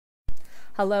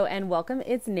Hello and welcome.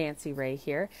 It's Nancy Ray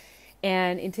here.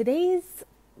 And in today's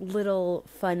little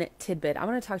fun tidbit, I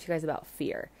want to talk to you guys about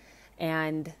fear.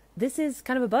 And this is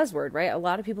kind of a buzzword, right? A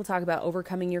lot of people talk about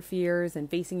overcoming your fears and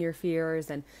facing your fears,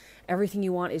 and everything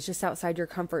you want is just outside your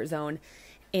comfort zone.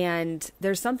 And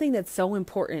there's something that's so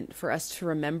important for us to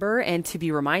remember and to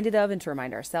be reminded of and to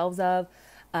remind ourselves of.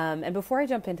 And before I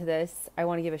jump into this, I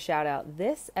want to give a shout out.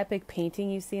 This epic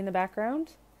painting you see in the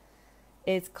background,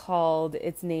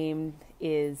 its name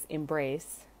is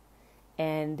Embrace,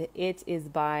 and it is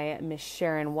by Miss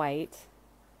Sharon White,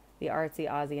 the artsy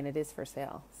Aussie, and it is for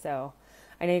sale. So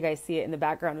I know you guys see it in the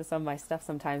background of some of my stuff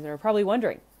sometimes and are probably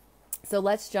wondering. So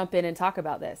let's jump in and talk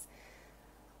about this.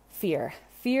 Fear.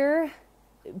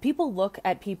 People look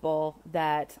at people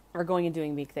that are going and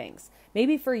doing big things.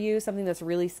 Maybe for you, something that's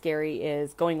really scary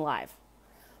is going live,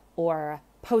 or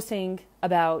posting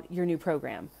about your new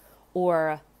program,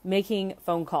 or making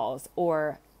phone calls,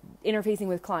 or interfacing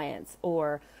with clients,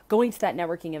 or going to that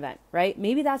networking event, right?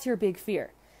 Maybe that's your big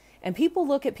fear. And people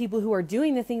look at people who are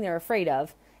doing the thing they're afraid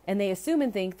of, and they assume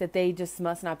and think that they just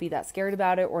must not be that scared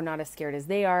about it, or not as scared as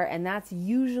they are. And that's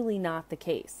usually not the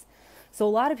case. So a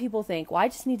lot of people think, well, I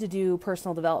just need to do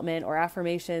personal development or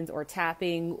affirmations or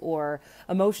tapping or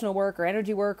emotional work or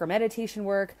energy work or meditation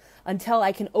work until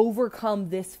I can overcome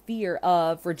this fear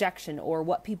of rejection or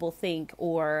what people think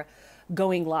or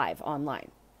going live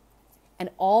online. And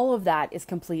all of that is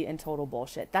complete and total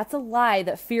bullshit. That's a lie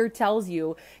that fear tells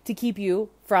you to keep you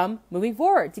from moving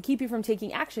forward, to keep you from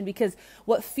taking action, because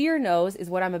what fear knows is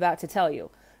what I'm about to tell you.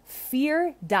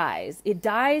 Fear dies. It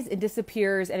dies, it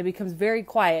disappears, and it becomes very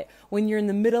quiet when you're in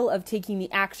the middle of taking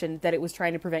the action that it was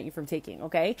trying to prevent you from taking,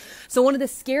 okay? So one of the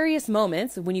scariest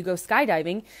moments when you go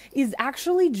skydiving is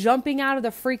actually jumping out of the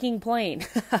freaking plane.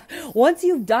 Once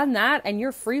you've done that and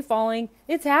you're free falling,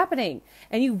 it's happening.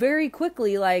 And you very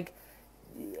quickly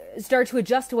start to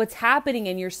adjust to what's happening,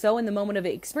 and you're so in the moment of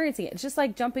experiencing it. It's just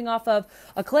like jumping off of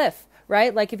a cliff,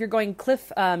 right? Like if you're going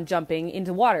cliff jumping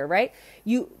into water, right?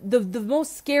 The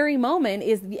most scary moment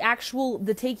is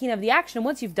the taking of the action. And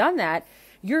once you've done that,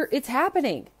 it's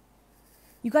happening.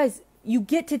 You guys, you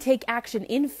get to take action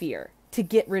in fear to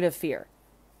get rid of fear.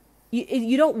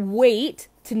 You don't wait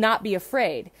to not be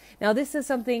afraid. Now, this is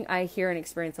something I hear and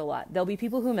experience a lot. There'll be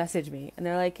people who message me and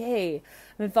they're like, hey,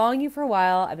 I've been following you for a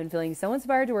while. I've been feeling so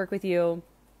inspired to work with you,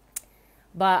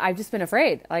 but I've just been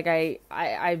afraid. Like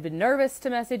I've been nervous to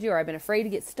message you, or I've been afraid to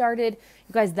get started.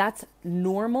 You guys, that's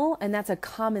normal and that's a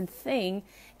common thing.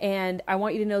 And I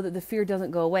want you to know that the fear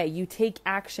doesn't go away. You take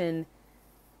action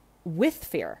with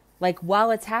fear, like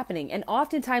while it's happening. And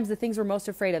oftentimes the things we're most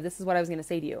afraid of, this is what I was going to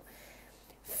say to you.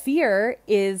 Fear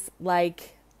is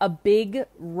like a big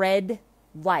red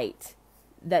light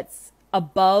that's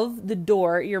above the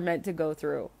door you're meant to go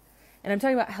through. And I'm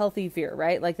talking about healthy fear,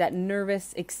 right? Like that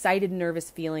excited,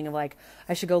 nervous feeling of like,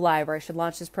 I should go live, or I should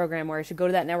launch this program, or I should go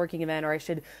to that networking event, or I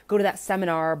should go to that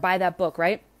seminar, or buy that book,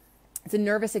 right? It's a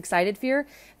nervous, excited fear.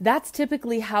 That's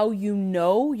typically how you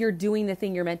know you're doing the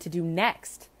thing you're meant to do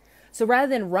next. So rather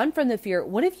than run from the fear,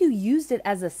 what if you used it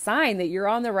as a sign that you're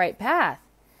on the right path?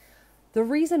 The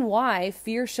reason why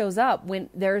fear shows up when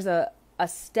there's a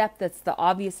step that's the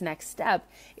obvious next step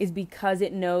is because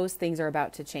it knows things are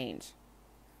about to change.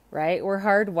 Right? We're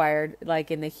hardwired, like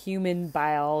in the human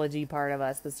biology part of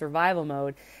us, the survival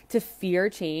mode, to fear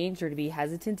change, or to be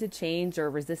hesitant to change, or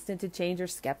resistant to change, or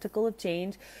skeptical of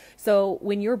change. So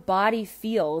when your body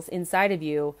feels inside of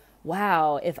you,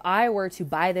 wow, if I were to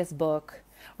buy this book,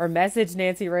 or message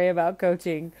Nancy Ray about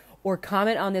coaching, or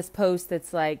comment on this post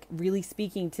that's like really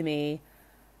speaking to me,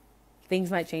 things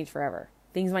might change forever.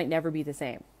 Things might never be the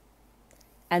same.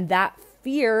 And that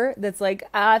fear that's like,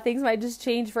 things might just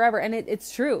change forever. And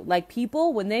it's true. Like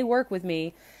people, when they work with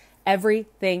me,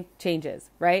 everything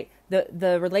changes, right?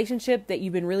 The relationship that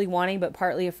you've been really wanting, but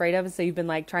partly afraid of, and so you've been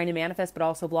like trying to manifest, but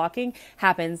also blocking,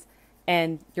 happens,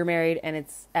 and you're married and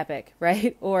it's epic,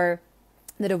 right? Or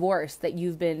the divorce that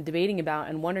you've been debating about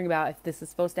and wondering about if this is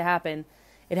supposed to happen,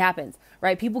 it happens,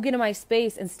 right? People get in my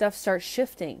space and stuff starts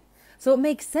shifting. So it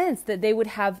makes sense that they would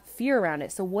have fear around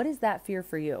it. So what is that fear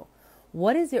for you?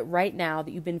 What is it right now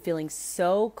that you've been feeling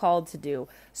so called to do,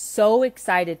 so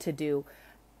excited to do,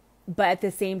 but at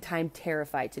the same time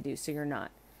terrified to do, so you're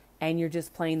not? And you're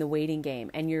just playing the waiting game,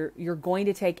 and you're going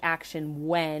to take action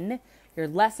when you're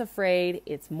less afraid,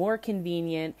 it's more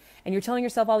convenient, and you're telling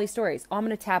yourself all these stories. Oh, I'm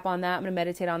going to tap on that, I'm going to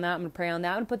meditate on that, I'm going to pray on that,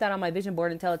 I'm going to put that on my vision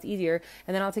board until it's easier,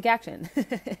 and then I'll take action.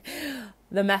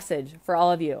 The message for all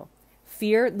of you: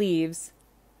 fear leaves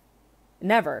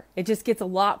never. It just gets a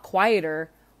lot quieter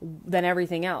than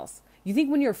everything else. You think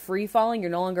when you're free falling,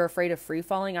 you're no longer afraid of free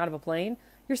falling out of a plane?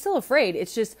 You're still afraid.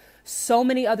 It's just so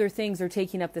many other things are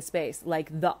taking up the space,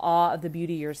 like the awe of the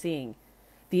beauty you're seeing,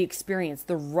 the experience,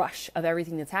 the rush of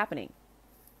everything that's happening.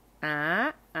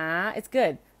 It's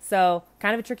good. So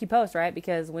kind of a tricky post, right?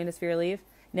 Because when does fear leave?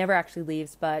 Never actually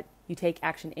leaves, but you take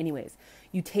action anyways.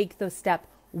 You take the step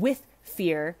with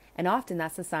fear, and often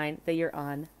that's a sign that you're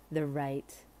on the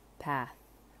right path.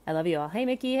 I love you all. Hey,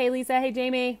 Mickey. Hey, Lisa. Hey,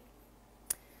 Jamie.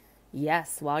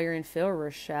 Yes, while you're in Phil,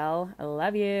 Rochelle. I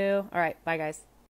love you. All right. Bye, guys.